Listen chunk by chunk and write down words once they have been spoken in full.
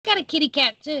Got a kitty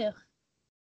cat too.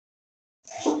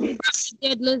 A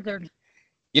dead lizard.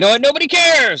 You know what? Nobody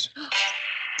cares.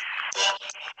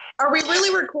 Are we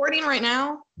really recording right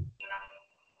now?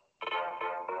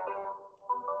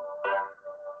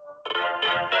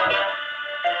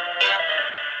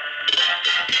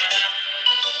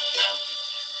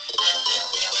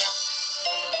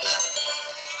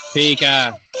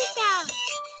 Pika.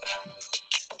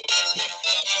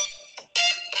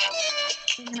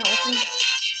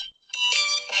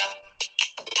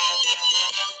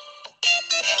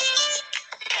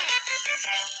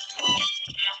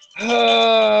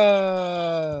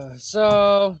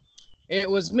 So it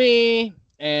was me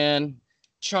and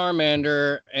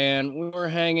Charmander, and we were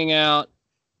hanging out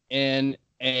in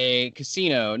a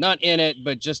casino. Not in it,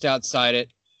 but just outside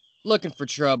it, looking for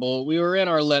trouble. We were in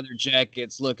our leather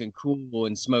jackets, looking cool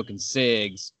and smoking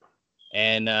cigs.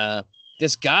 And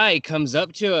this guy comes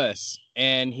up to us,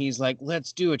 and he's like,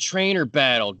 "Let's do a trainer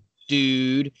battle,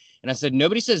 dude." And I said,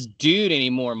 "Nobody says dude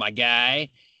anymore, my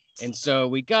guy." And so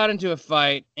we got into a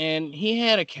fight, and he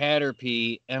had a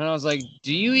Caterpie, and I was like,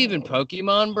 "Do you even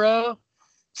Pokemon, bro?"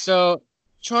 So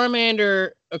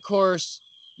Charmander, of course,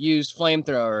 used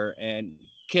Flamethrower and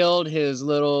killed his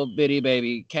little bitty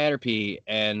baby Caterpie.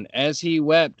 And as he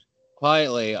wept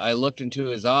quietly, I looked into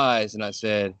his eyes, and I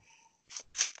said,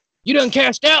 "You done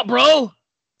cashed out, bro."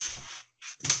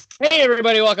 Hey,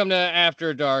 everybody, welcome to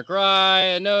After Dark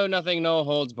Rye, No Nothing, No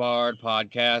Holds Barred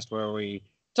podcast where we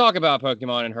talk about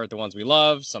Pokemon and hurt the ones we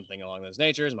love, something along those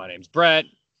natures. My name's Brett.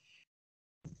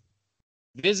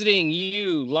 Visiting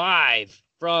you live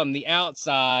from the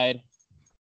outside,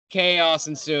 chaos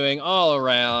ensuing all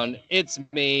around. It's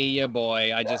me, your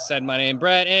boy. I just said my name,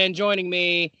 Brett, and joining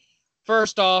me,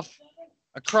 first off,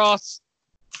 across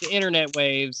the internet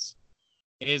waves,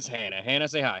 is Hannah. Hannah,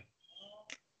 say hi.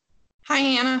 Hi,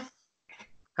 Hannah.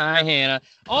 Hi, Hannah.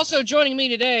 Also joining me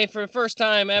today for the first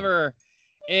time ever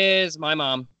is my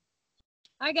mom.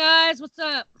 Hi guys, what's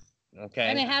up? Okay.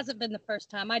 And it hasn't been the first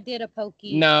time. I did a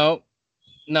Pokey. No,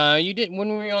 you didn't. When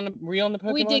were you on the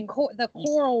Pokemon? We did the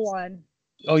Coral one.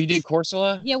 Oh, you did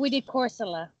Corsola? Yeah, we did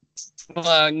Corsola.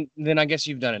 Well, then I guess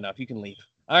you've done enough. You can leave.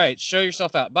 All right, show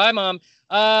yourself out. Bye, Mom.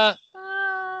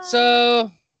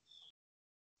 So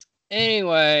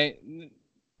anyway,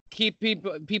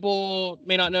 people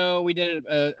may not know we did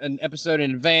an episode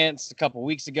in advance a couple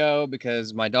weeks ago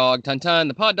because my dog Tun,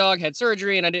 the pod dog, had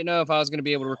surgery, and I didn't know if I was going to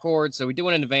be able to record, so we did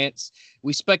one in advance.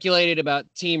 We speculated about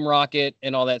Team Rocket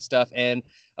and all that stuff, and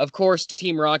of course,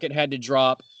 Team Rocket had to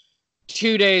drop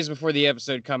 2 days before the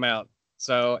episode come out,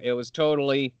 so it was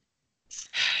totally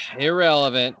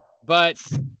irrelevant. But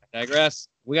I digress.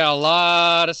 We got a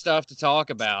lot of stuff to talk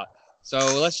about. So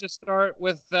let's just start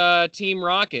with Team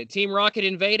Rocket. Team Rocket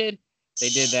invaded. They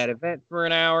did that event for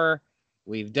an hour.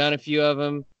 We've done a few of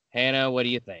them. Hannah, what do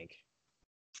you think?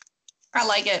 I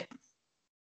like it.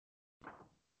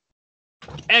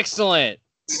 Excellent.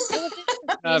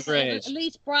 Coverage. At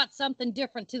least brought something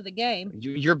different to the game.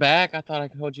 You're back? I thought I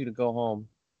told you to go home.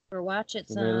 Or watch it,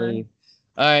 son.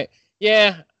 All right.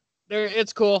 Yeah,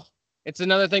 it's cool. It's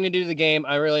another thing to do to the game.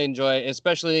 I really enjoy it.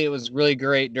 Especially, it was really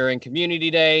great during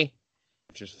Community Day,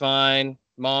 which was fine.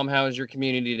 Mom, how was your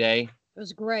Community Day? It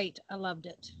was great. I loved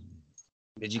it.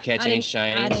 Did you catch any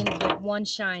shinies? I didn't get one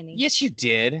shiny. Yes, you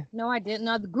did. No, I didn't.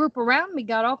 The group around me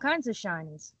got all kinds of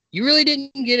shinies. You really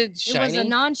didn't get a shiny? It was a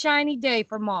non-shiny day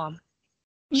for Mom.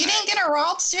 You didn't get a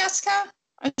Ralts, Jessica?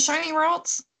 A shiny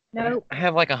Ralts? No. I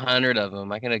have like 100 of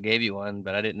them. I could have gave you one,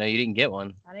 but I didn't know you didn't get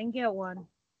one. I didn't get one.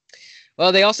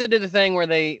 Well, they also did the thing where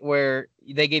they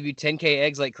gave you 10K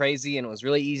eggs like crazy, and it was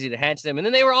really easy to hatch them, and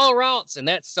then they were all routes, and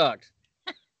that sucked.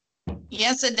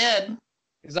 Yes, it did.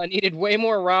 Because I needed way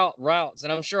more routes,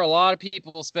 and I'm sure a lot of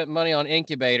people spent money on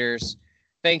incubators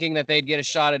thinking that they'd get a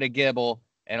shot at a Gible,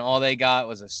 and all they got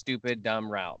was a stupid, dumb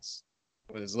routes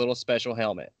with his little special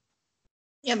helmet.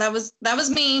 Yeah, that was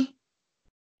me.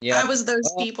 Yeah, I was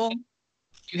those people.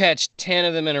 You hatched 10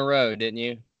 of them in a row, didn't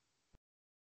you?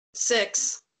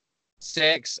 6.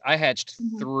 I hatched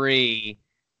 3.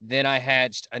 Then I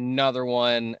hatched another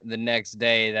one the next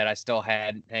day that I still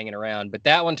had hanging around. But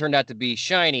that one turned out to be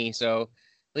shiny, so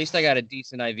at least I got a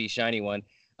decent IV shiny one.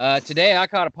 Today I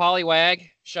caught a Poliwag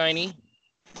shiny.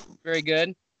 Very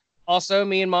good. Also,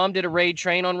 me and Mom did a raid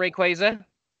train on Rayquaza.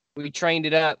 We trained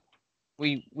it up.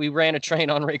 We ran a train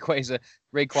on Rayquaza.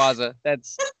 That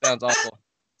sounds awful.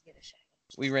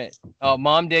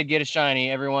 Mom did get a shiny.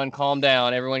 Everyone calm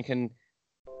down. Everyone can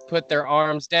put their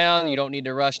arms down. You don't need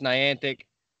to rush Niantic.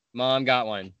 Mom got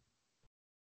one.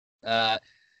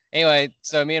 Anyway,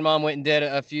 so me and Mom went and did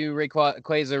a few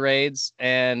Rayquaza raids,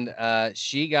 and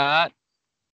she got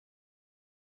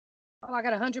Oh, I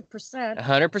got 100%.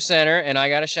 100%er, and I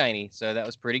got a shiny, so that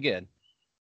was pretty good.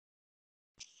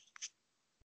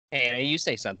 Hannah, you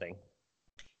say something.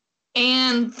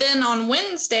 And then on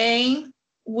Wednesday,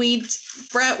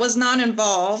 Brett was not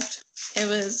involved. It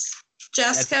was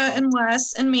Jessica and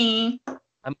Wes and me.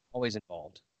 I'm always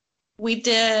involved. We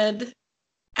did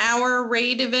our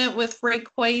raid event with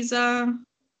Rayquaza,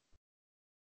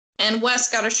 and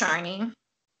Wes got a shiny.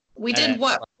 We did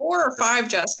what, 4 or 5,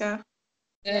 Jessica?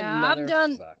 Yeah, I've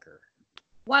done.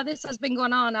 While this has been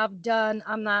going on,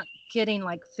 I'm not kidding,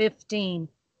 like 15.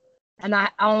 And I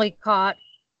only caught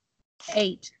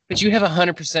 8. But you have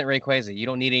 100% Rayquaza. You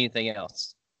don't need anything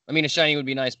else. I mean, a shiny would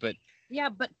be nice, but yeah,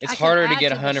 but it's I harder to add get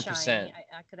the 100%. shiny.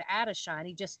 I could add a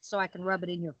shiny just so I can rub it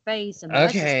in your face and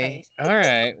Wes's face. All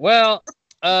right. Well,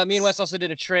 me and Wes also did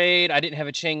a trade. I didn't have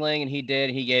a Chingling, and he did.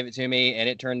 He gave it to me, and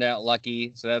it turned out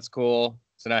lucky, so that's cool.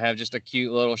 So now I have just a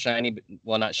cute little shiny,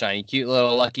 well, not shiny, cute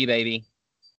little lucky baby.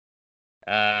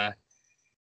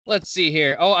 Let's see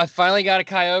here. Oh, I finally got a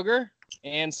Kyogre,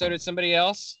 and so did somebody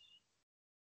else.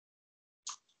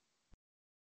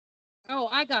 Oh,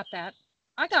 I got that.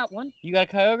 I got one. You got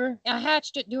a Kyogre? I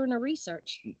hatched it during the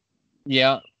research.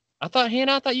 Yeah.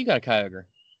 Hannah, I thought you got a Kyogre.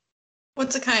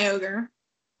 What's a Kyogre?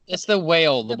 It's the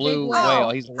whale, the blue big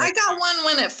whale. Oh, I got one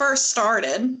when it first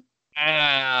started.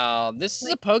 Wow. This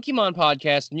is a Pokemon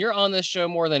podcast, and you're on this show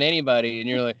more than anybody, and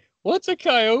you're like, what's a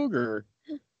Kyogre?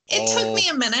 It took me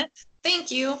a minute. Thank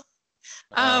you.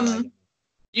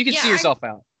 You can see yourself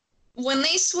out. When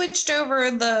they switched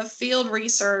over the field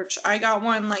research, I got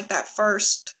one like the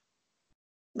first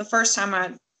time I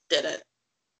did it.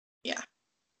 Yeah.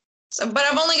 So, but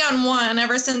I've only gotten one.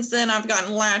 Ever since then, I've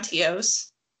gotten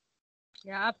Latios.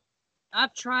 Yeah,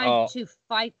 I've tried to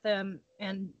fight them,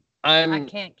 and I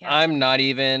can't catch I'm them. not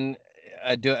even.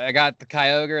 I got the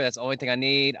Kyogre. That's the only thing I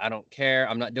need. I don't care.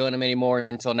 I'm not doing them anymore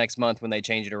until next month when they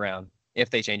change it around. If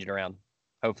they change it around,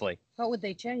 hopefully. What would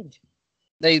they change?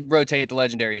 They rotate the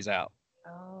legendaries out.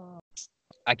 Oh.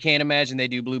 I can't imagine they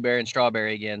do blueberry and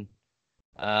strawberry again.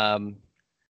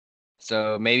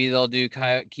 So maybe they'll do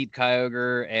keep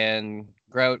Kyogre and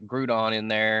Groudon in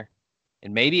there,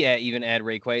 and maybe even add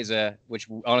Rayquaza, which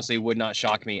honestly would not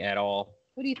shock me at all.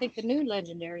 Who do you think the new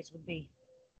legendaries would be?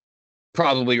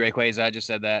 Probably Rayquaza. I just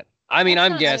said that. I mean,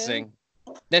 I'm guessing.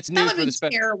 That's new for the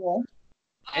special. Terrible.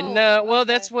 And well,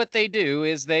 that's what they do.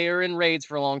 Is they are in raids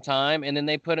for a long time, and then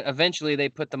eventually they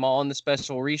put them all in the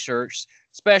special research,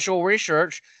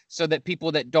 so that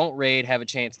people that don't raid have a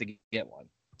chance to get one.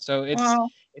 So it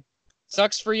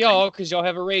sucks for y'all because y'all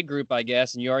have a raid group, I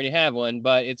guess, and you already have one.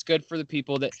 But it's good for the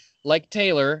people that, like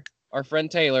Taylor, our friend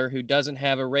Taylor, who doesn't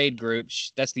have a raid group.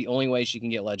 That's the only way she can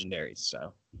get legendaries.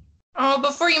 So. Oh,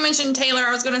 before you mentioned Taylor,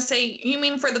 I was going to say, you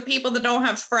mean for the people that don't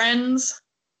have friends?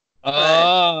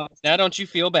 Oh, now don't you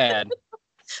feel bad?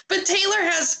 But Taylor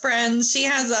has friends. She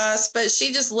has us, but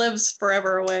she just lives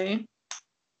forever away.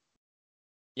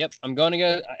 Yep, I'm going to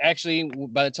go. Actually,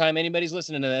 by the time anybody's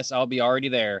listening to this, I'll be already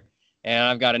there. And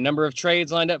I've got a number of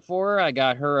trades lined up for her. I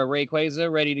got her a Rayquaza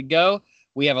ready to go.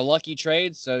 We have a lucky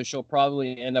trade, so she'll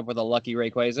probably end up with a lucky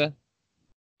Rayquaza.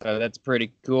 So that's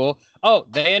pretty cool. Oh,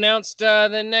 they announced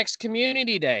the next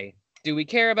community day. Do we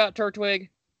care about Turtwig?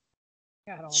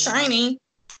 Shiny.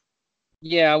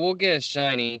 Yeah, we'll get a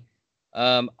shiny.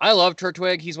 I love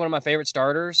Turtwig. He's one of my favorite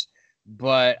starters.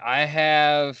 But I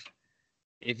have...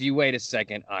 If you wait a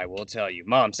second, I will tell you.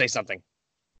 Mom, say something.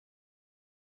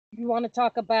 You want to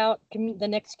talk about the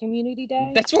next community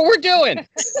day? That's what we're doing.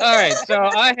 All right, so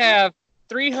I have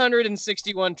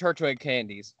 361 Turtwig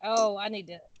candies. Oh, I need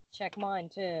to check mine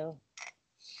too.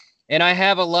 And I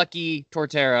have a lucky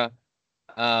Torterra.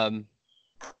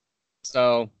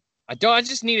 So I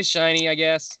just need a shiny, I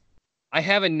guess. I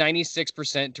have a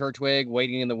 96% Turtwig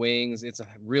waiting in the wings. It's a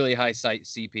really high site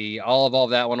CP. I'll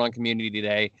evolve that one on community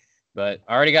today. But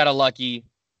I already got a lucky.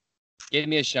 Give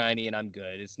me a shiny and I'm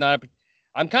good.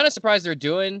 I'm kind of surprised they're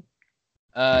doing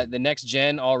the next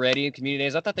gen already in community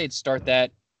days. I thought they'd start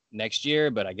that next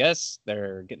year, but I guess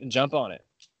they're getting a jump on it.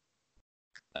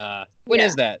 When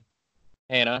is that,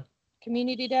 Hannah?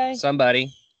 Community day?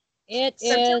 Somebody. It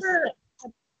September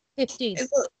is 15th.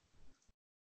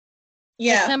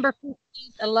 Yeah. September 15th,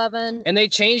 11. And they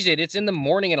changed it. It's in the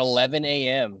morning at 11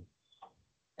 a.m.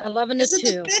 11 to 2. Is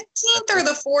it the 15th or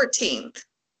the 14th?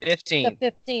 15th.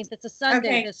 The 15th. It's a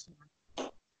Sunday this one.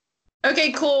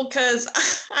 Okay, cool, because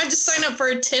I just signed up for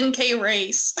a 10K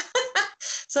race.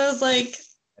 So I was like,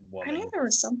 I knew there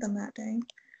was something that day.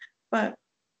 But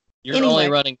You're anyway. only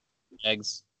running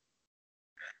eggs.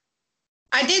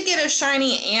 I did get a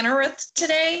shiny Anorith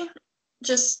today,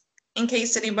 just in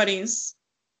case anybody's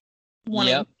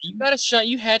Yep. You got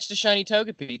you hatched a shiny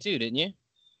Togepi too, didn't you?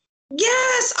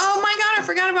 Yes. Oh my god, I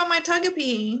forgot about my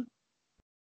Togepi.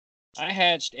 I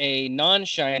hatched a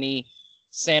non-shiny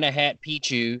Santa Hat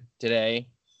Pichu today.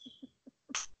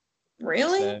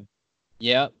 Really? So,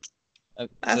 yep. So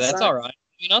that's all right.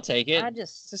 I mean, I'll take it.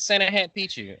 It's a Santa Hat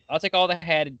Pichu. I'll take all the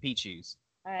hatted Pichus.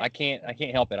 I can't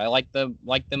help it. I like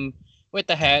them with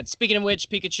the hat. Speaking of which,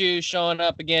 Pikachu showing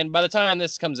up again. By the time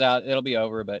this comes out, it'll be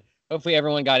over, but hopefully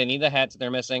everyone got any of the hats that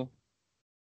they're missing.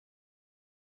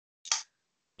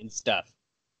 And stuff.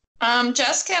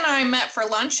 Jessica and I met for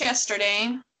lunch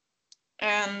yesterday,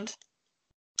 and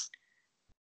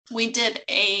we did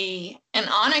an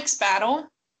Onyx battle.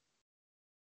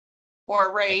 Or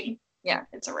a raid. Yeah,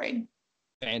 it's a raid.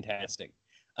 Fantastic.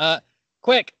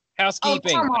 Quick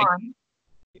housekeeping. Oh, come on.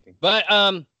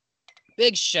 But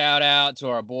big shout out to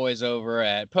our boys over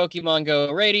at Pokemon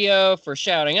Go Radio for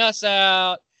shouting us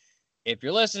out. If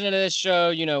you're listening to this show,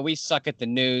 you know we suck at the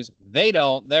news. They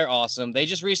don't. They're awesome. They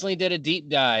just recently did a deep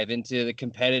dive into the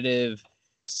competitive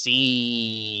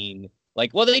scene.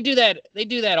 Like, well, they do that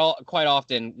quite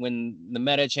often when the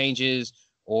meta changes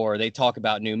or they talk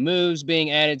about new moves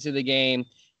being added to the game.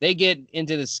 They get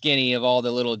into the skinny of all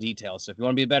the little details. So if you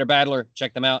want to be a better battler,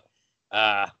 check them out.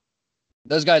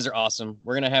 Those guys are awesome.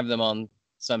 We're going to have them on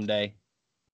someday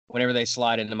whenever they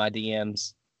slide into my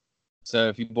DMs. So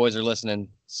if you boys are listening,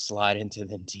 slide into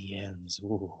the DMs.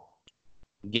 Ooh,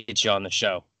 get you on the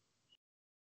show.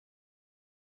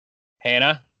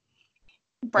 Hannah,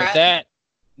 Brett. with that,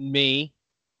 me,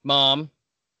 Mom,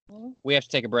 we have to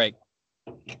take a break.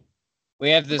 We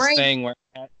have this thing where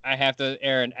I have to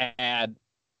air an ad.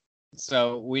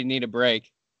 So we need a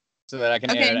break so that I can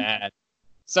air an ad.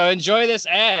 So enjoy this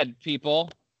ad,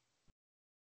 people.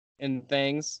 And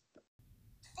things.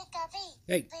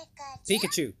 Hey,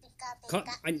 Pikachu.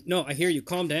 I hear you.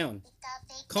 Calm down.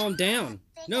 Calm down.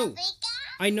 No,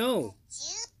 I know.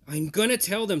 I'm gonna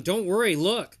tell them. Don't worry.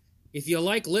 Look, if you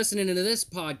like listening to this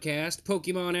podcast,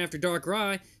 Pokemon After Dark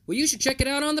Rye, well, you should check it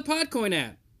out on the Podcoin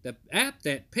app. The app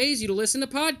that pays you to listen to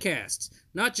podcasts.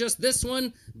 Not just this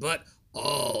one, but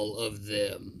all of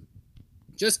them.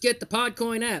 Just get the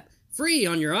Podcoin app, free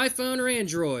on your iPhone or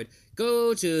Android.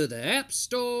 Go to the App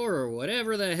Store or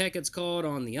whatever the heck it's called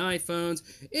on the iPhones.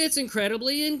 It's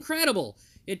incredibly incredible.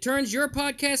 It turns your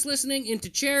podcast listening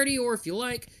into charity, or if you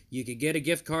like, you could get a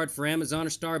gift card for Amazon or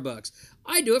Starbucks.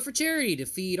 I do it for charity to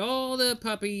feed all the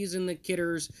puppies and the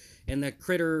kitters and the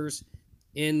critters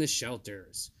in the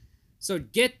shelters. So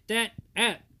get that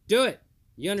app. Do it.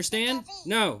 You understand?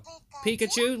 No.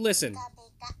 Pikachu, listen.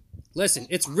 Listen,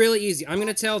 it's really easy. I'm going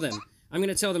to tell them. I'm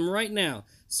going to tell them right now.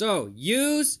 So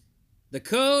use the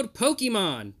code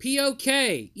Pokemon,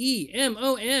 Pokemon,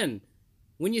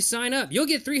 when you sign up. You'll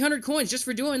get 300 coins just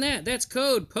for doing that. That's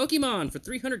code Pokemon for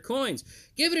 300 coins.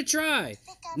 Give it a try.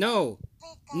 No,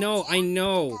 I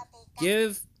know.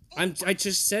 I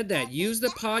just said that. Use the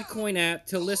Podcoin app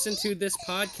to listen to this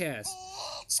podcast.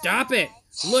 Stop it.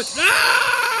 Look.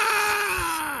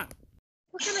 Ah!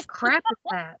 What kind of crap is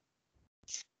that?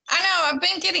 I know. I've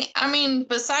been getting,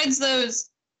 besides my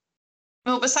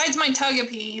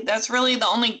Togepi, that's really the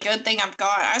only good thing I've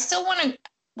got. I still want to,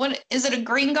 what, is it a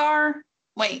Gringar?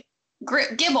 Wait,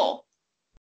 Gibble.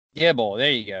 Gibble,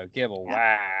 there you go. Gibble,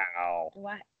 Yeah.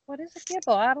 wow. What is a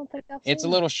Gibble? I don't think I've seen It's a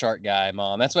little shark guy,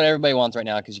 Mom. That's what everybody wants right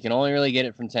now because you can only really get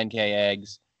it from 10K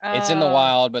eggs. It's in the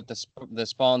wild, but the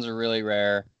spawns are really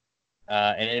rare.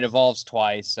 And it evolves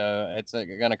twice, so it's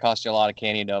going to cost you a lot of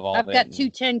candy to evolve it. I've got two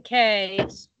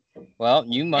 10Ks. Well,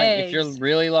 you might, if you're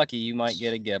really lucky, you might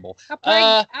get a Gibble.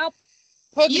 Pokemon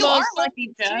You are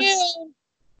lucky, Jess.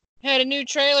 Had a new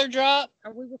trailer drop.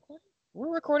 Are we recording?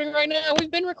 We're recording right now. We've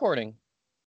been recording.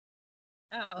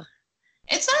 Oh.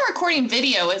 It's not recording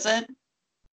video, is it?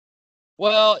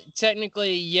 Well,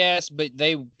 technically, yes, but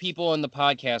people in the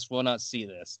podcast will not see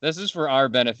this. This is for our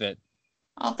benefit.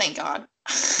 Oh, thank God.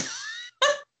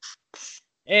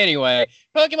 Anyway,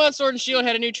 Pokemon Sword and Shield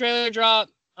had a new trailer drop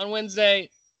on Wednesday.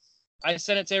 I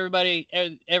sent it to everybody.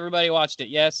 Everybody watched it,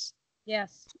 yes?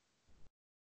 Yes.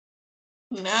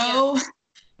 No.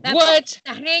 Yeah. What?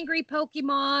 The hangry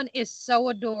Pokemon is so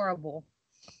adorable.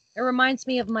 It reminds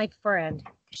me of my friend.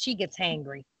 She gets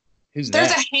hangry. Who's There's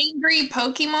that? a hangry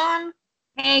Pokemon?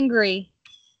 Hangry.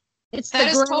 That's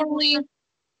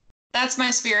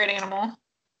my spirit animal.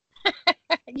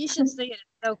 You should see it. It's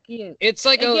so cute. It's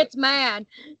like it gets mad.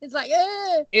 It's like,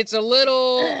 ugh. It's a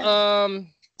little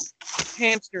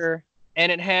hamster,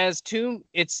 and it has two.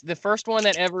 It's the first one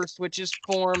that ever switches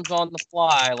forms on the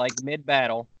fly, like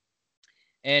mid-battle.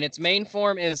 And its main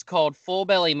form is called full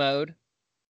belly mode.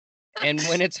 And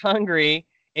when it's hungry,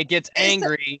 it gets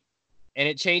angry and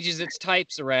it changes its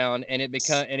types around, and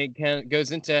it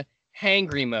goes into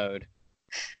hangry mode,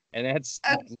 and that's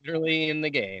literally in the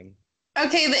game.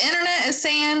 Okay, the internet is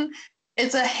saying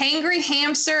it's a hangry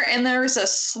hamster, and there's a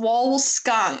swole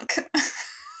skunk.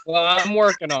 Well, I'm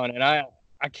working on it.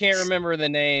 I can't remember the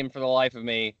name for the life of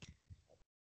me.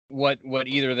 What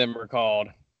either of them are called?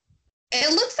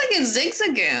 It looks like a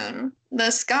Zigzagoon, the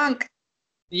skunk.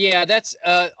 Yeah, that's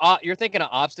you're thinking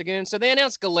of Obstagoon. So they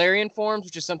announced Galarian forms,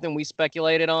 which is something we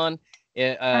speculated on.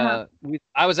 I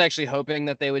was actually hoping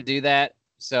that they would do that.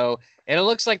 So, and it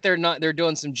looks like they're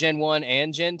doing some Gen 1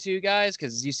 and Gen 2 guys,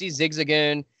 because you see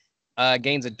Zigzagoon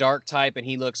gains a dark type, and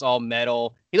he looks all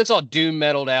metal. He looks all doom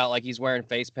metalled out, like he's wearing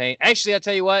face paint. Actually, I'll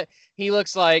tell you what, he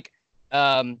looks like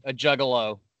a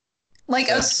juggalo. Like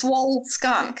a swole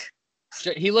skunk.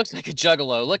 He looks like a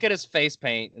juggalo. Look at his face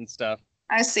paint and stuff.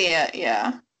 I see it,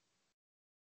 yeah.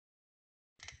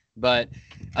 But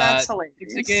that's hilarious.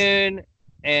 Zigzagoon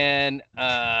and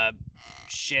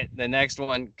the next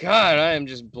one. God, I am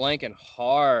just blanking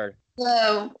hard.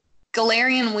 The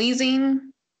Galarian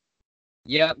Weezing.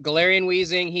 Yep, Galarian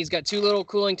Weezing. He's got 2 little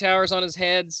cooling towers on his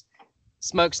heads.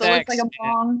 Smokestacks. So it looks like a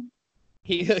bong.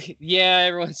 Yeah,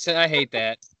 everyone said I hate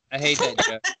that. I hate that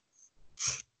joke.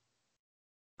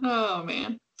 Oh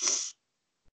man.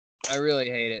 I really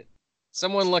hate it.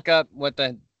 Someone look up what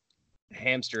the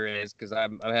hamster is, because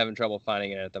I'm having trouble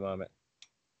finding it at the moment.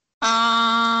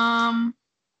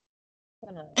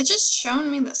 It's just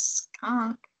showing me the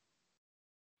skunk.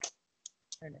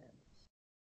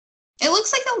 It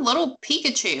looks like a little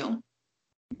Pikachu.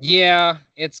 Yeah,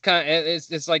 it's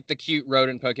like the cute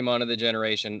rodent Pokemon of the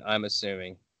generation, I'm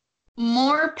assuming.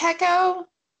 Morpeko?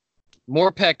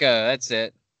 Morpeko, that's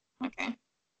it. Okay.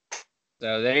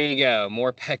 So there you go,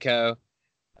 Morpeko.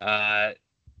 I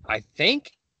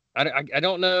think I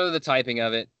don't know the typing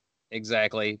of it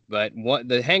exactly, but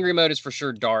the hangry mode is for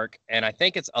sure dark, and I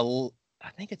think it's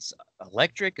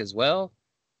electric as well.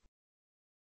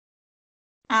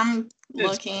 I'm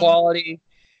looking.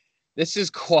 This is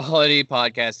quality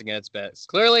podcasting at its best.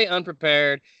 Clearly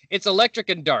unprepared. It's electric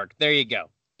and dark. There you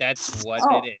go. That's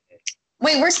what it is.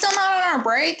 Wait, we're still not on our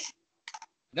break?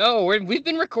 No, we've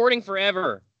been recording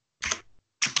forever.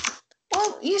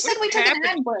 Well, you said we took an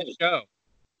ad break. Show.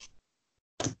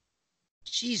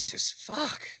 Jesus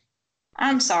fuck.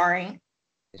 I'm sorry.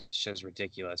 This show's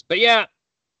ridiculous. But yeah,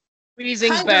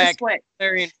 Weezing's back.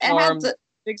 Galarian form.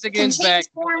 Zigzagoon's back.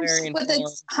 With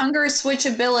its Hunger Switch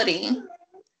ability.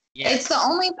 Yes. It's the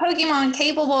only Pokemon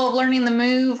capable of learning the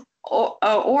move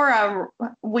Aura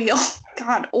Wheel.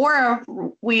 God, Aura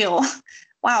Wheel.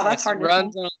 Wow, that's hard to say. It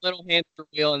runs on a little hamster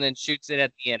wheel and then shoots it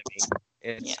at the enemy.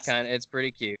 It's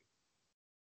pretty cute.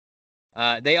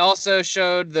 They also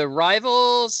showed the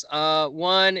rivals.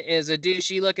 One is a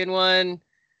douchey looking one,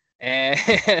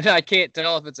 and I can't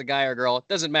tell if it's a guy or girl. It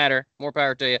doesn't matter. More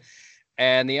power to you.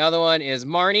 And the other one is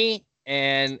Marnie,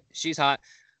 and she's hot.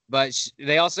 But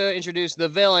they also introduced the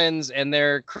villains, and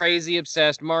they're crazy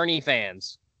obsessed Marnie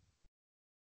fans.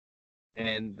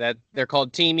 And that they're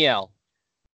called Team Yell.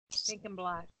 Pink and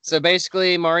black. So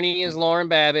basically, Marnie is Lauren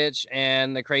Babbage,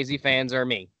 and the crazy fans are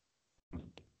me.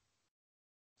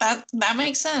 That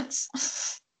makes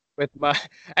sense.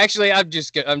 Actually, I'm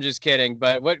just kidding.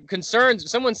 But what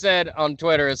concerns, someone said on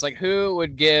Twitter, it's like, who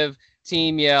would give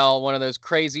Team Yell one of those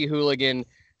crazy hooligan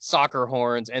soccer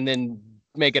horns and then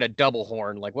make it a double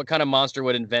horn? Like, what kind of monster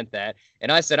would invent that?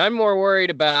 And I said, I'm more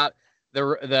worried about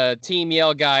the Team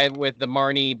Yell guy with the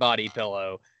Marnie body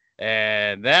pillow.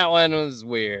 And that one was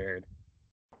weird.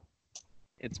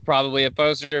 It's probably a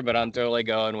poster, but I'm totally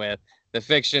going with the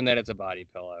fiction that it's a body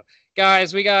pillow.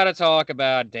 Guys, we got to talk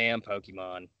about damn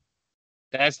Pokemon.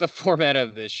 That's the format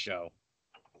of this show.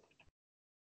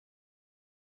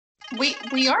 We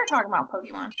are talking about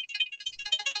Pokemon.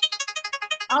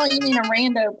 Oh, you mean a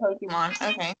rando Pokemon.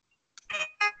 Okay.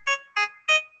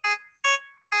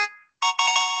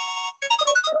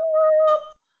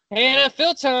 Hannah,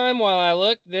 fill time while I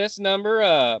look this number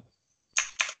up.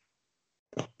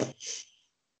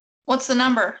 What's the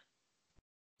number?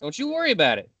 Don't you worry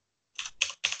about it.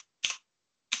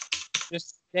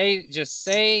 Just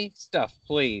say stuff,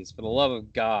 please, for the love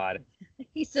of God.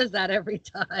 He says that every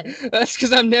time. That's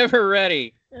because I'm never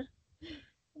ready.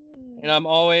 And I'm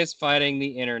always fighting the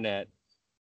internet.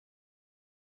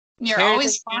 You're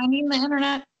always finding the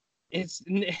internet? It's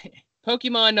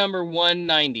Pokemon number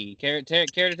 190. Care to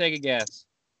take a guess?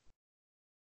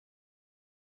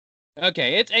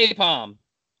 Okay, it's Aipom.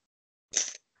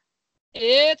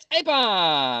 It's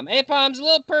Aipom. Aipom's a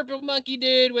little purple monkey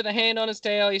dude with a hand on his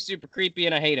tail. He's super creepy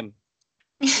and I hate him.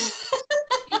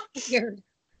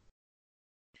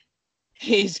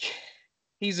 He's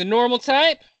He's a normal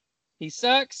type. He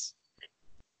sucks.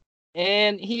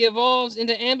 And he evolves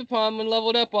into Ambipom when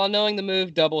leveled up while knowing the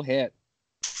move Double Hit.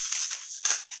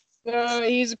 So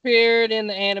he's appeared in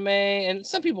the anime, and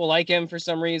some people like him for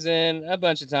some reason a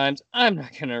bunch of times. I'm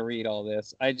not going to read all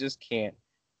this. I just can't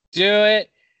do it.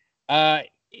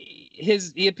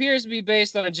 He appears to be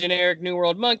based on a generic New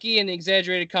World monkey and the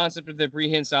exaggerated concept of the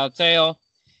prehensile tail.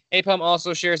 Aipom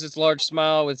also shares its large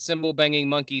smile with cymbal-banging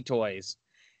monkey toys.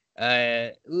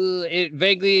 It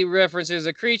vaguely references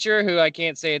a creature who I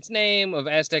can't say its name of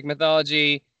Aztec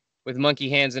mythology with monkey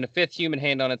hands and a fifth human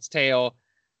hand on its tail.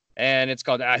 And it's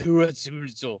called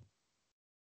Ahuatzulzul.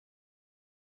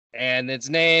 And its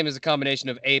name is a combination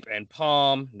of ape and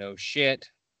palm. No shit.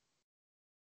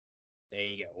 There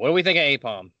you go. What do we think of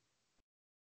Aipom?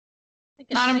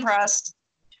 Not impressed.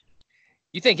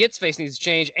 You think its face needs to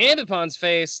change? Ambipon's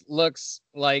face looks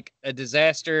like a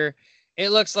disaster. It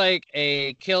looks like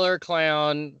a killer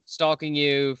clown stalking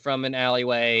you from an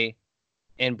alleyway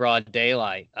in broad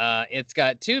daylight. It's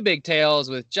got two big tails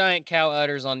with giant cow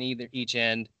udders on each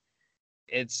end.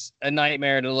 It's a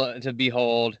nightmare to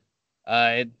behold.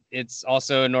 It's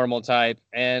also a normal type,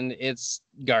 and it's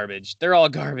garbage. They're all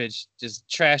garbage.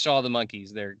 Just trash all the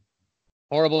monkeys. They're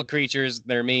horrible creatures.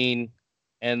 They're mean,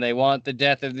 and they want the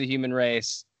death of the human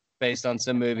race based on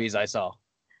some movies I saw.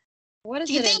 What is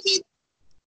Do you think he...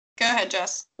 Go ahead,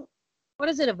 Jess. What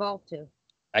does it evolve to?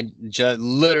 I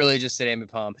literally just said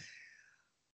Ambipom.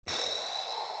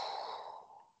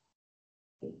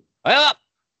 Well,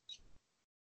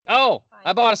 oh,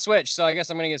 I bought a Switch, so I guess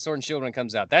I'm going to get Sword and Shield when it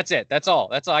comes out. That's it. That's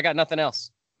all. I got nothing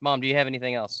else. Mom, do you have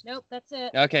anything else? Nope, that's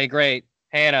it. Okay, great.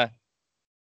 Hannah.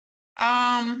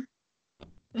 No,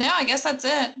 I guess that's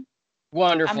it.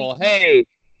 Wonderful. Hey,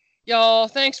 y'all,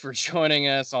 thanks for joining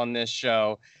us on this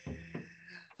show.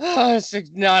 Oh, it's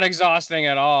not exhausting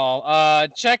at all.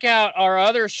 Check out our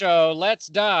other show, Let's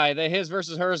Die, the His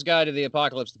versus Hers Guide to the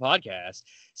Apocalypse, the podcast.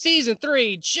 Season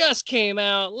 3 just came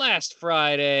out last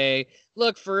Friday.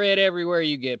 Look for it everywhere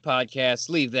you get podcasts.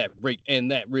 Leave that rate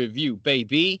and that review,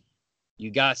 baby.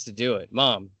 You got to do it.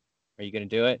 Mom, are you going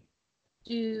to do it?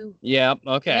 Yeah,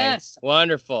 okay. Yes.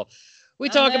 Wonderful. We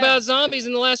talk about zombies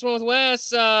in the last one with Wes.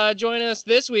 Join us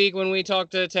this week when we talk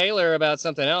to Taylor about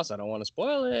something else. I don't want to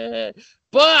spoil it.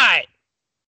 But,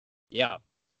 yeah.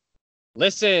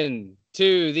 Listen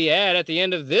to the ad at the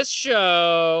end of this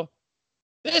show.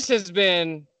 This has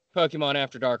been Pokemon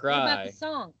After Dark Ride. What about the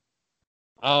song?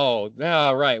 Oh,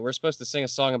 right. We're supposed to sing a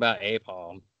song about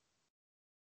Aipom.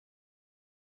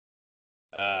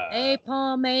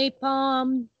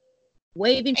 Aipom.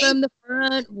 Waving from the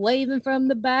front, waving from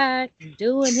the back,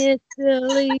 doing his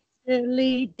silly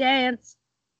dance.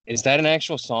 Is that an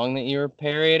actual song that you're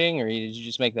parodying, or did you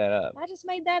just make that up? I just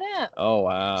made that up. Oh,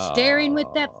 wow. Staring with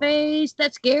that face,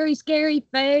 that scary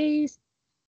face.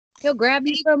 He'll grab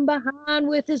you from behind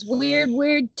with his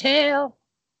weird tail.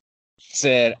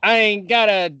 Said, I ain't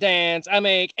gotta dance, I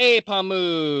make Aipom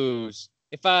moves.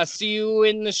 If I see you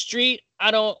in the street,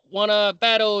 I don't want to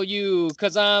battle you,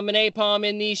 because I'm an Aipom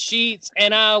in these sheets,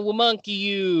 and I will monkey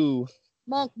you.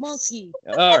 Monkey.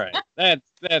 All right.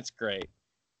 That's great.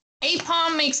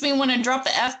 Aipom makes me want to drop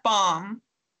the F-bomb.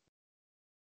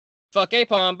 Fuck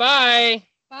Aipom. Bye.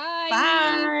 Bye.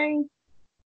 Bye.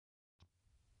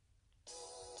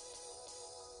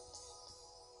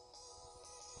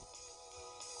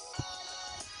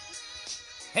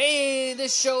 Hey,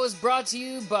 this show is brought to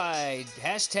you by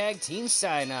 #Team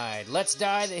Cyanide. Let's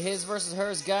Die, the His versus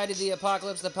Hers Guide to the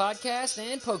Apocalypse, the podcast,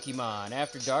 and Pokemon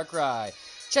After Dark Ride.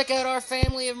 Check out our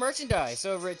family of merchandise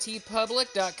over at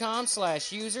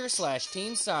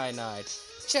tpublic.com/user/Team Cyanide.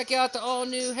 Check out the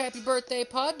all-new Happy Birthday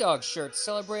Pod Dog shirt to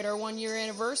celebrate our 1-year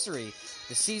anniversary,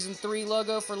 the Season 3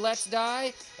 logo for Let's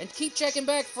Die, and keep checking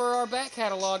back for our back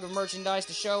catalog of merchandise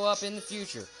to show up in the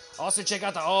future. Also, check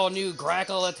out the all-new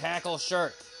Grackle a Tackle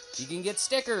shirt. You can get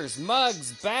stickers,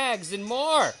 mugs, bags, and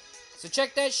more. So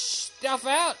check that stuff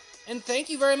out, and thank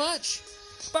you very much.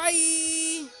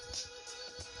 Bye!